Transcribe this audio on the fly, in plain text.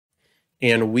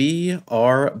And we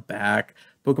are back.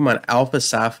 Pokemon Alpha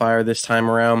Sapphire this time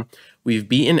around. We've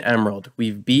beaten Emerald,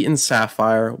 we've beaten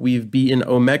Sapphire, we've beaten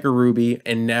Omega Ruby,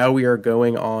 and now we are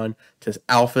going on to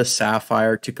Alpha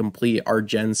Sapphire to complete our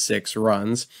Gen 6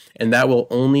 runs. And that will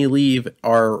only leave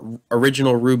our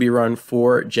original Ruby run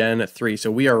for Gen 3.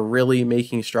 So we are really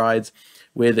making strides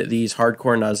with these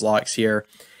Hardcore Nuzlockes here.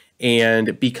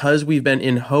 And because we've been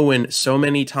in Hoenn so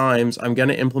many times, I'm going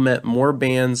to implement more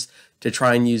bans to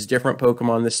try and use different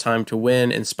Pokemon this time to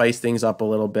win and spice things up a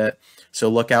little bit. So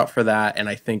look out for that, and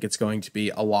I think it's going to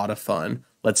be a lot of fun.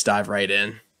 Let's dive right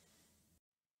in.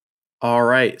 All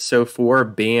right, so for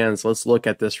bans, let's look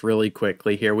at this really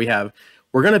quickly here.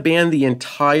 We're going to ban the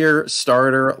entire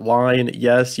starter line.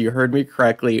 Yes, you heard me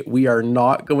correctly. We are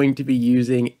not going to be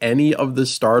using any of the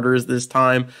starters this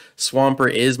time.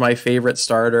 Swampert is my favorite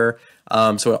starter,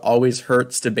 so it always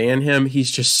hurts to ban him.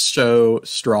 He's just so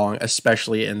strong,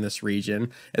 especially in this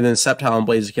region. And then Sceptile and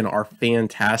Blaziken are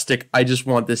fantastic. I just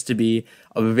want this to be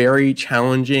a very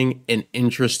challenging and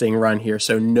interesting run here.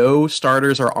 So no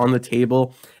starters are on the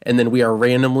table, and then we are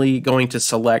randomly going to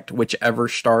select whichever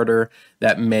starter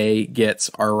that May gets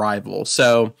our rival.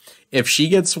 So if she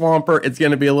gets Swampert, it's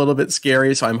going to be a little bit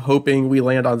scary, so I'm hoping we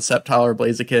land on Sceptile or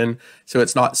Blaziken, so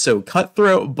it's not so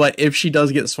cutthroat, but if she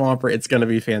does get Swampert, it's going to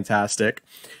be fantastic.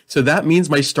 So that means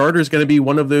my starter is going to be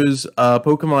one of those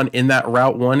Pokemon in that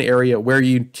Route 1 area where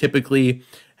you typically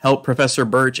help Professor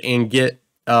Birch and get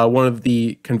one of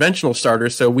the conventional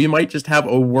starters. So we might just have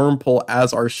a Wurmple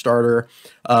as our starter,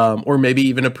 or maybe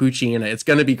even a Poochyena. It's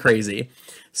going to be crazy.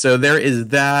 So there is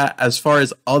that. As far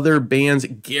as other bans,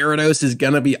 Gyarados is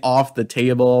going to be off the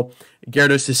table.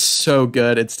 Gyarados is so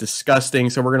good. It's disgusting.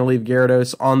 So we're going to leave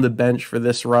Gyarados on the bench for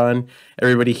this run.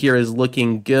 Everybody here is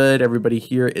looking good. Everybody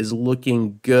here is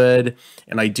looking good.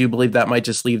 And I do believe that might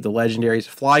just leave the legendaries.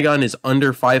 Flygon is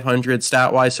under 500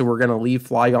 stat-wise, so we're going to leave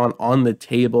Flygon on the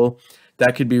table.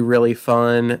 That could be really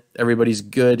fun. Everybody's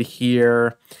good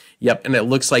here. Yep, and it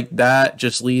looks like that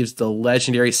just leaves the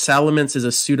legendary. Salamence is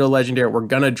a pseudo-legendary. We're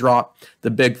going to drop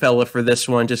the big fella for this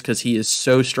one just because he is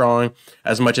so strong,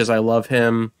 as much as I love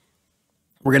him.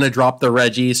 We're going to drop the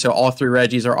Reggie, so all three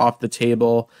Reggies are off the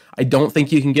table. I don't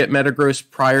think you can get Metagross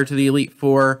prior to the Elite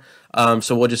Four,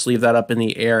 so we'll just leave that up in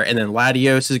the air. And then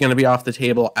Latios is going to be off the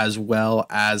table, as well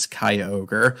as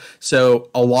Kyogre.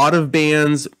 So a lot of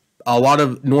bans, a lot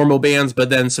of normal bans, but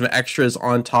then some extras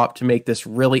on top to make this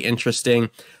really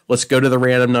interesting. Let's go to the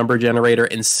random number generator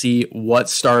and see what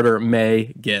starter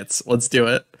May gets. Let's do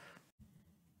it.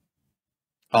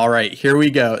 All right, here we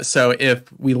go. So if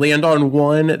we land on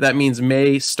 1, that means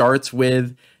May starts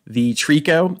with the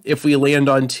Trico. If we land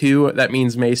on 2, that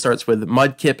means May starts with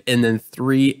Mudkip, and then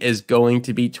 3 is going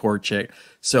to be Torchic.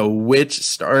 So which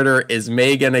starter is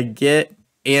May gonna get?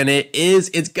 And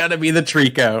it's gonna be the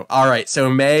Trico. All right, so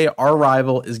May, our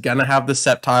rival, is gonna have the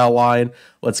Sceptile line.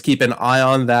 Let's keep an eye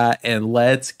on that, and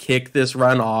let's kick this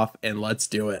run off, and let's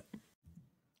do it.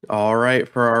 All right,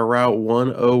 for our Route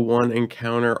 101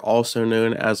 encounter, also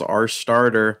known as our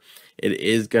starter, it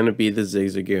is gonna be the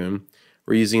Zigzagoon.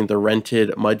 We're using the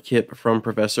rented Mudkip from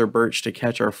Professor Birch to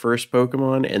catch our first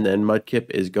Pokemon, and then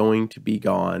Mudkip is going to be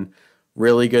gone.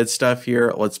 Really good stuff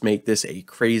here. Let's make this a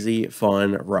crazy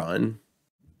fun run.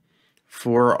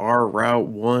 For our Route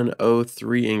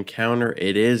 103 encounter,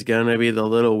 it is going to be the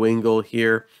little Wingull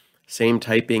here. Same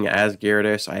typing as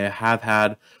Gyarados. I have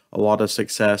had a lot of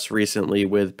success recently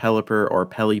with Pelipper or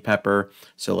Pelipepper,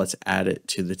 so let's add it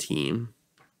to the team.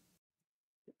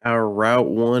 Our Route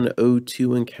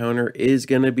 102 encounter is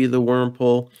going to be the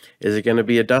Wurmple. Is it going to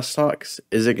be a Dustox?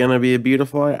 Is it going to be a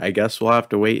Beautifly? I guess we'll have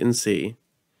to wait and see.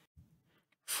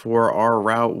 For our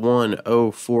Route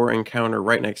 104 encounter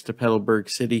right next to Petalburg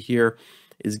City here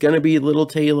is going to be Little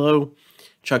Talo.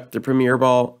 Chuck the Premier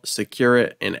Ball, secure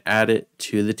it, and add it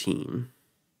to the team.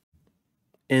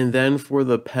 And then for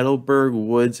the Petalburg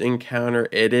Woods encounter,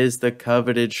 it is the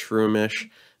coveted Shroomish,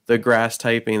 the grass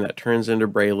typing that turns into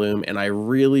Breloom, and I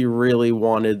really, really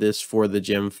wanted this for the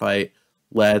gym fight.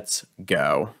 Let's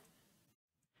go.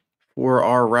 For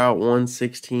our Route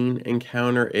 116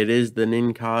 encounter, it is the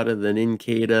Nincada, the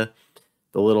Nincada,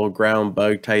 the little ground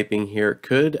bug typing here.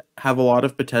 Could have a lot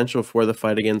of potential for the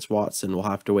fight against Watson. We'll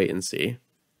have to wait and see.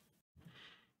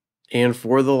 And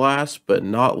for the last but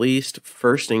not least,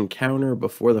 first encounter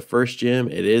before the first gym,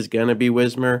 it is going to be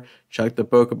Whismur. Chuck the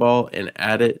Pokeball and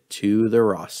add it to the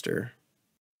roster.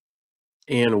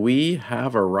 And we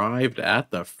have arrived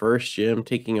at the first gym,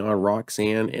 taking on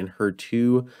Roxanne and her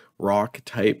 2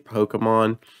 rock-type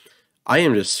Pokemon. I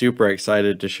am just super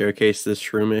excited to showcase this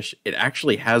Shroomish. It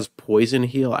actually has Poison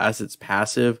Heal as its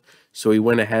passive, So we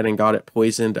went ahead and got it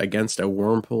poisoned against a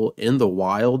Wurmple in the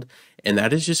wild, and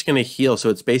that is just going to heal. So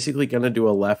it's basically going to do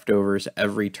a leftovers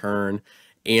every turn,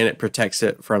 and it protects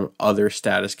it from other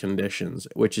status conditions,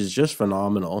 which is just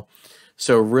phenomenal.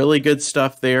 So really good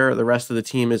stuff there. The rest of the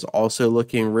team is also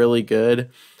looking really good.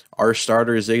 Our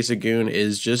starter Zigzagoon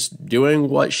is just doing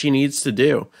what she needs to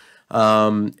do.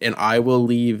 And I will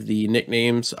leave the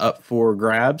nicknames up for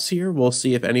grabs here. We'll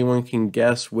see if anyone can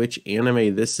guess which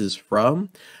anime this is from.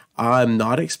 I'm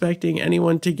not expecting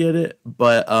anyone to get it,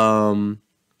 but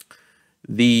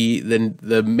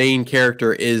the main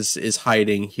character is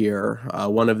hiding here.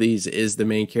 One of these is the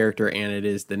main character, and it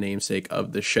is the namesake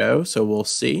of the show. So we'll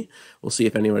see. We'll see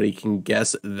if anybody can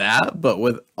guess that. But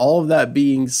with all of that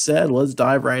being said, let's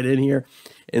dive right in here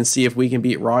and see if we can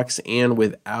beat Roxanne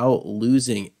without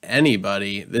losing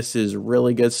anybody. This is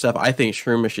really good stuff. I think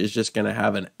Shroomish is just going to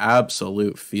have an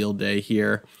absolute field day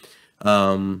here.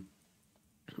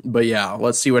 But yeah,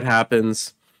 let's see what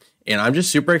happens. And I'm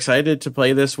just super excited to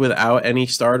play this without any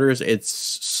starters. It's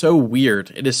so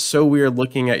weird. It is so weird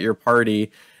looking at your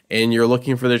party and you're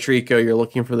looking for the Trico, you're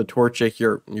looking for the Torchic,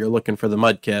 you're looking for the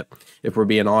Mudkip, if we're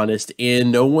being honest,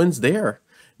 and no one's there.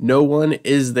 No one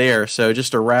is there. So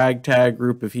just a ragtag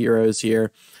group of heroes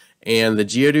here. And the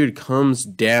Geodude comes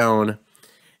down,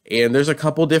 and there's a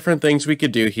couple different things we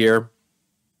could do here.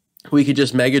 We could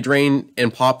just Mega Drain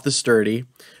and pop the Sturdy.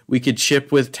 We could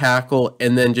chip with Tackle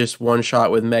and then just one shot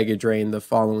with Mega Drain the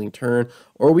following turn.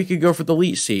 Or we could go for the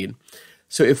Leech Seed.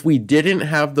 So if we didn't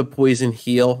have the Poison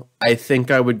Heal, I think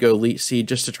I would go Leech Seed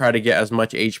just to try to get as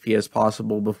much HP as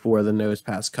possible before the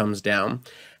Nosepass comes down.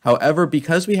 However,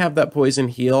 because we have that Poison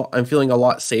Heal, I'm feeling a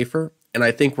lot safer. And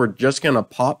I think we're just going to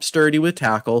pop Sturdy with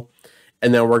Tackle.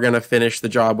 And then we're going to finish the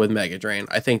job with Mega Drain.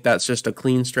 I think that's just a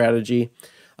clean strategy.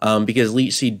 Because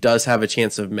Leech Seed does have a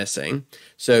chance of missing.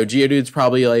 So Geodude's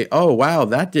probably like, oh, wow,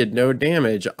 that did no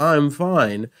damage. I'm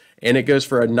fine. And it goes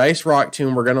for a nice Rock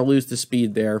Tomb. We're going to lose the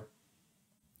speed there.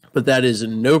 But that is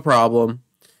no problem.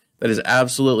 That is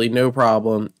absolutely no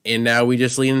problem. And now we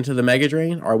just lean into the Mega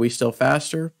Drain. Are we still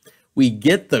faster? We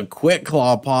get the Quick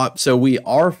Claw pop, so we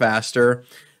are faster.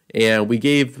 And we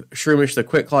gave Shroomish the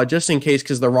Quick Claw just in case,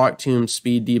 because the Rock Tomb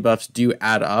speed debuffs do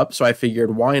add up. So I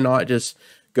figured, why not just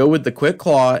go with the Quick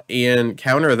Claw and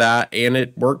counter that, and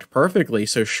it worked perfectly.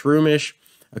 So Shroomish,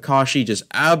 Akashi just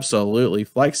absolutely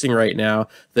flexing right now.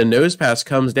 The Nosepass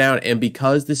comes down, and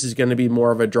because this is going to be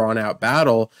more of a drawn-out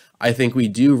battle, I think we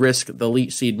do risk the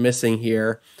Leech Seed missing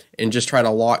here and just try to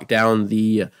lock down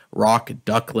the Rock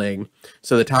Duckling.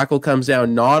 So the Tackle comes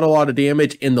down, not a lot of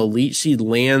damage, and the Leech Seed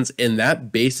lands, and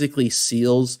that basically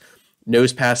seals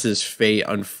Nosepass's fate,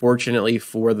 unfortunately,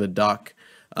 for the Duck.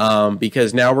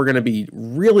 Because now we're going to be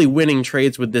really winning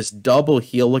trades with this double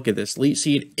heal. Look at this, Leech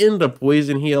Seed into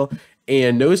Poison Heal,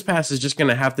 and Nosepass is just going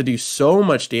to have to do so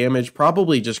much damage,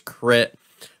 probably just crit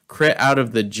out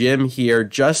of the gym here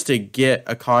just to get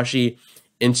Akashi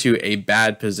into a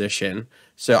bad position.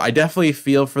 So I definitely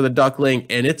feel for the Duckling,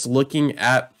 and it's looking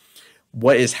at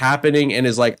what is happening and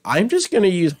is like, I'm just going to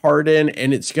use Harden,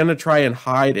 and it's going to try and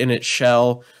hide in its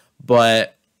shell,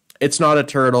 but it's not a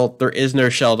turtle. There is no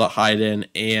shell to hide in,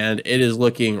 and it is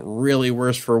looking really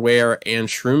worse for wear, and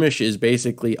Shroomish is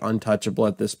basically untouchable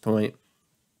at this point.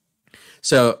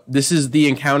 So this is the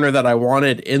encounter that I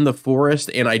wanted in the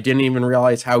forest, and I didn't even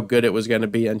realize how good it was going to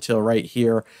be until right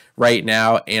here, right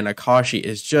now, and Akashi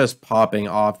is just popping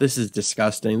off. This is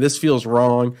disgusting. This feels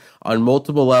wrong on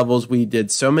multiple levels. We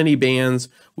did so many bans.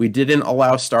 We didn't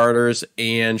allow starters,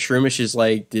 and Shroomish is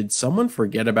like, did someone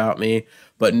forget about me?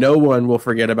 But no one will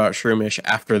forget about Shroomish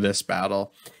after this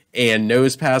battle. And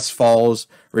Nosepass falls,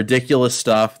 ridiculous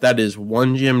stuff. That is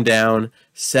one gym down,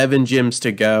 7 gyms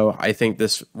to go. I think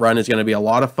this run is going to be a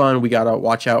lot of fun. We got to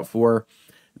watch out for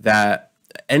that.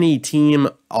 Any team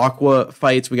Aqua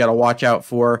fights we got to watch out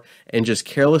for, and just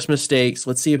careless mistakes.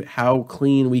 Let's see how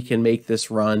clean we can make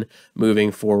this run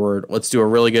moving forward. Let's do a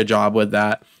really good job with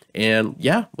that. And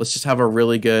yeah, let's just have a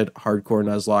really good Hardcore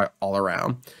Nuzlocke all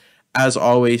around. As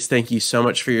always, thank you so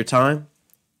much for your time.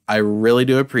 I really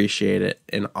do appreciate it,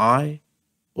 and I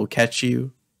will catch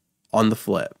you on the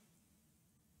flip.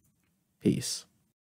 Peace.